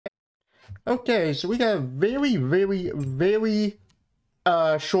Okay, so we got a very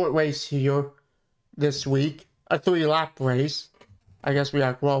short race here this week. A 3-lap race. I guess we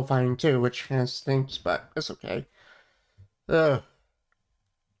got qualifying too, which kind of stinks, but it's okay. Ugh.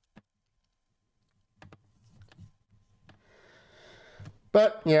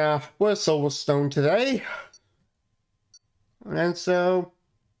 But yeah, we're Silverstone today. And so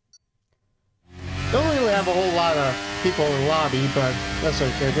don't really have a whole lot of people in the lobby, but that's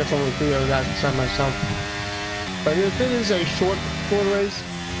okay. There's only 3 of guys inside myself. But if it is a short race,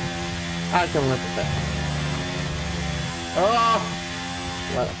 I can live with that. Oh!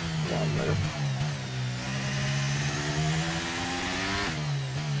 Well, there.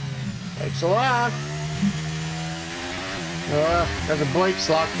 Thanks a lot. Got the brakes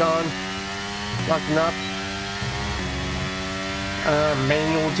locked on. Locking up.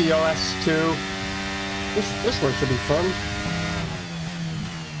 Manual DOS too. This one should be fun.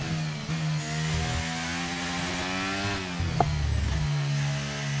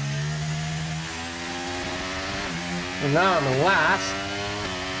 And now I'm the last.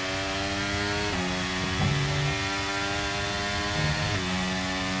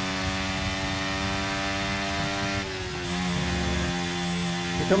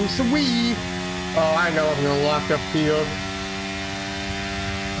 Here comes the weave. Oh, I know I'm gonna lock up here.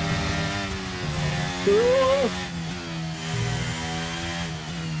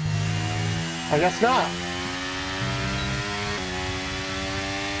 I guess not.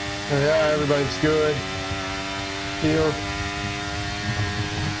 Yeah, everybody's good. Here.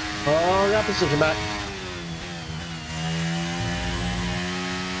 Oh, I got position back.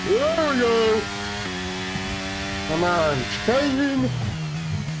 There we go. Come on, changing.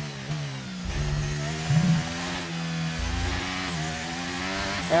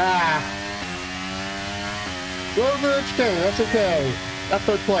 Ah. Go over HK, that's okay. Got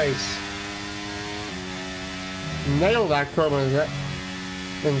 3rd place. Nailed that curve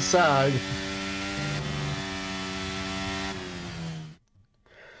inside.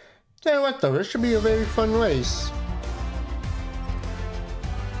 Tell you what though, this should be a very fun race.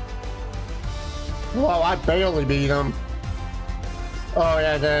 Well, I barely beat him. Oh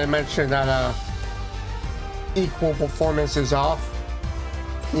yeah, did I mention that equal performance is off?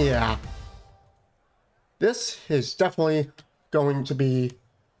 Yeah. This is definitely going to be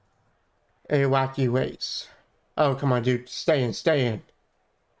a wacky race. Oh, come on, dude. Stay in, stay in.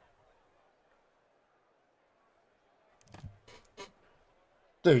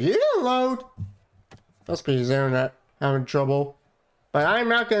 Dude, you didn't load. Must be his internet having trouble. But I'm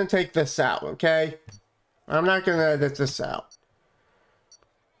not going to take this out, okay? I'm not going to edit this out.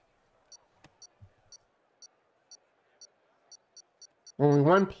 Only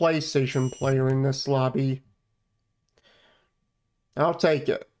one PlayStation player in this lobby. I'll take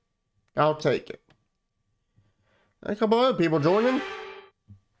it. I'll take it. A couple other people joining.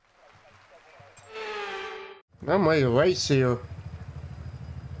 I'm ready to race here.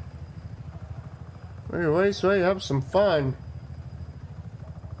 Ready to race, ready to have some fun.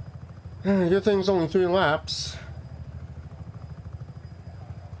 Good thing's only 3 laps.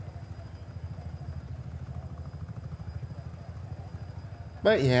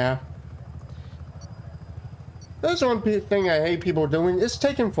 But yeah. That's one thing I hate people doing. It's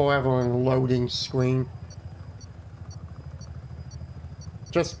taking forever on the loading screen.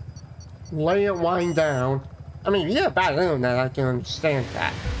 Just lay it wind down. I mean, if you have bad internet, I can understand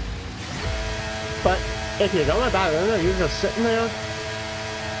that. But if you don't have bad internet, you're just sitting there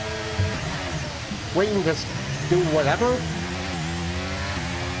waiting to do whatever.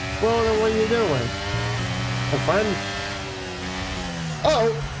 Well, then what are you doing? Have fun?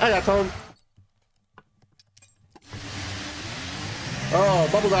 Uh-oh, I got turned. Oh,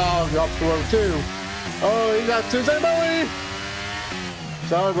 Bubble Dog off the road too. Oh, he got Tuesday Bowie.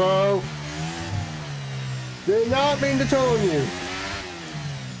 Sorry, bro. Did not mean to turn you.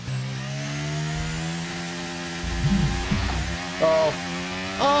 Oh.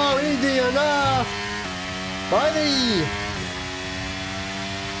 Oh, easy enough. Buddy.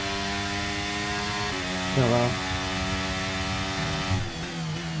 Oh, well.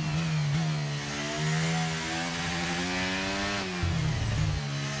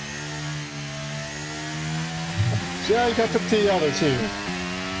 See how you catch up to the others here.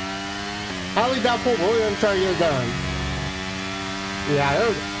 Highly doubtful, we're going to try to get it done. Yeah, that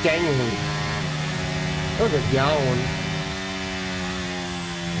was gangly. That was a yawn.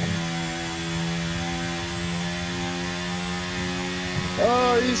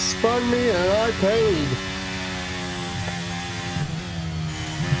 Oh, he spun me and I paid.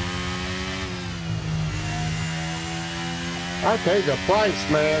 I paid the price,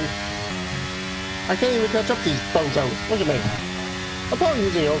 man. I can't even catch up to these bozos. Look at me. I'm probably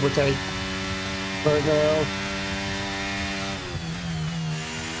using overtake right now.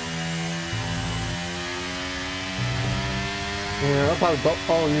 Yeah, I'm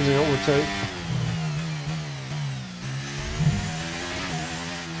probably using overtake.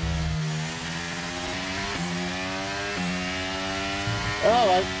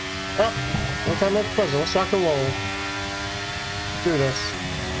 Alright. Oh, no time like the present. Let's rock and roll. Let's do this.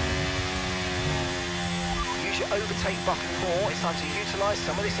 Use your overtake button more. It's time to utilise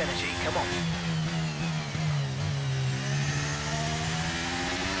some of this energy. Come on.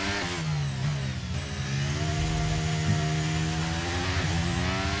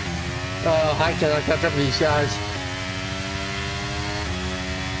 Oh, I cannot catch up with these guys.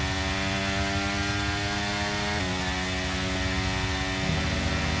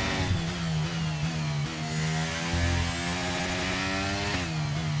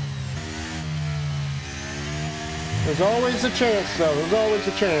 There's always a chance, though. There's always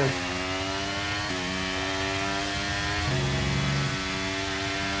a chance.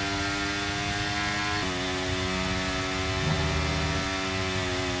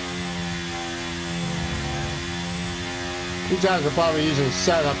 These guys are probably using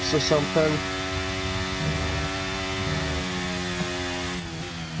setups or something.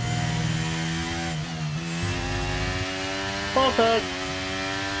 Okay.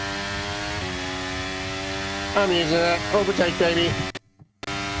 I'm using that. Overtake, baby.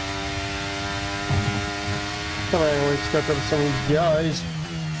 Come on, let's catch up with some of these guys.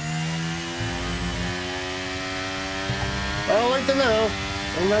 I don't like to know.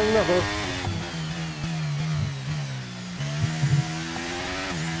 I'm not another.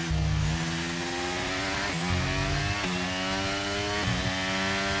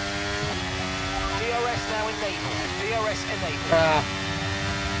 DRS now enabled. DRS enabled.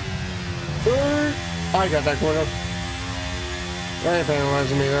 I got that corner. That ain't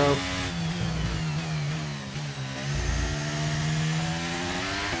penalizing me though.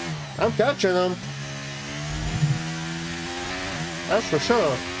 I'm catching them. That's for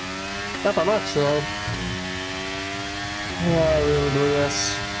sure. Not by much though. Oh, I really do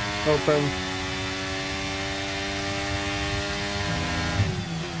this. Open.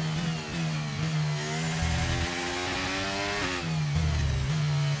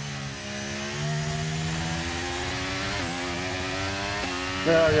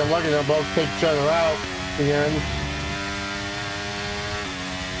 Yeah, you're lucky they'll both take each other out again.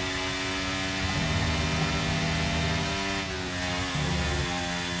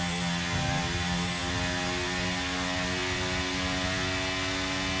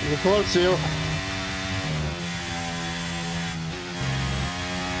 You float seal.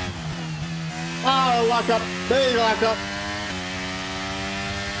 Oh, lock up. Big lock up.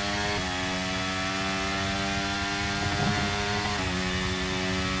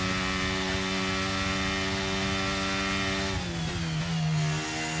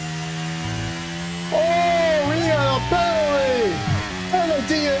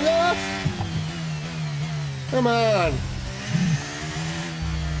 Enough? Come on.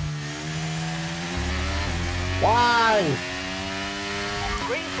 Why?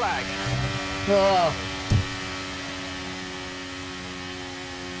 Green flag. Oh.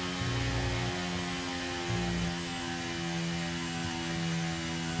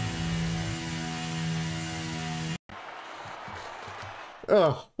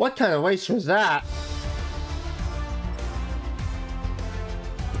 Ugh, what kind of race was that?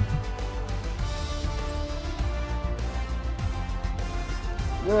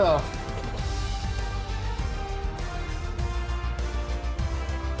 Ugh.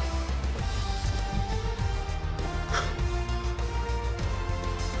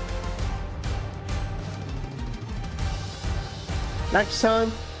 Next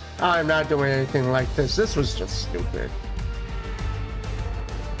time, I'm not doing anything like this. This was just stupid.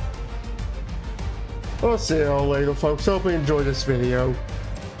 We'll see you all later, folks. Hope you enjoyed this video.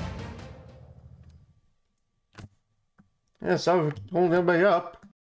 Yes, I was holding everybody up.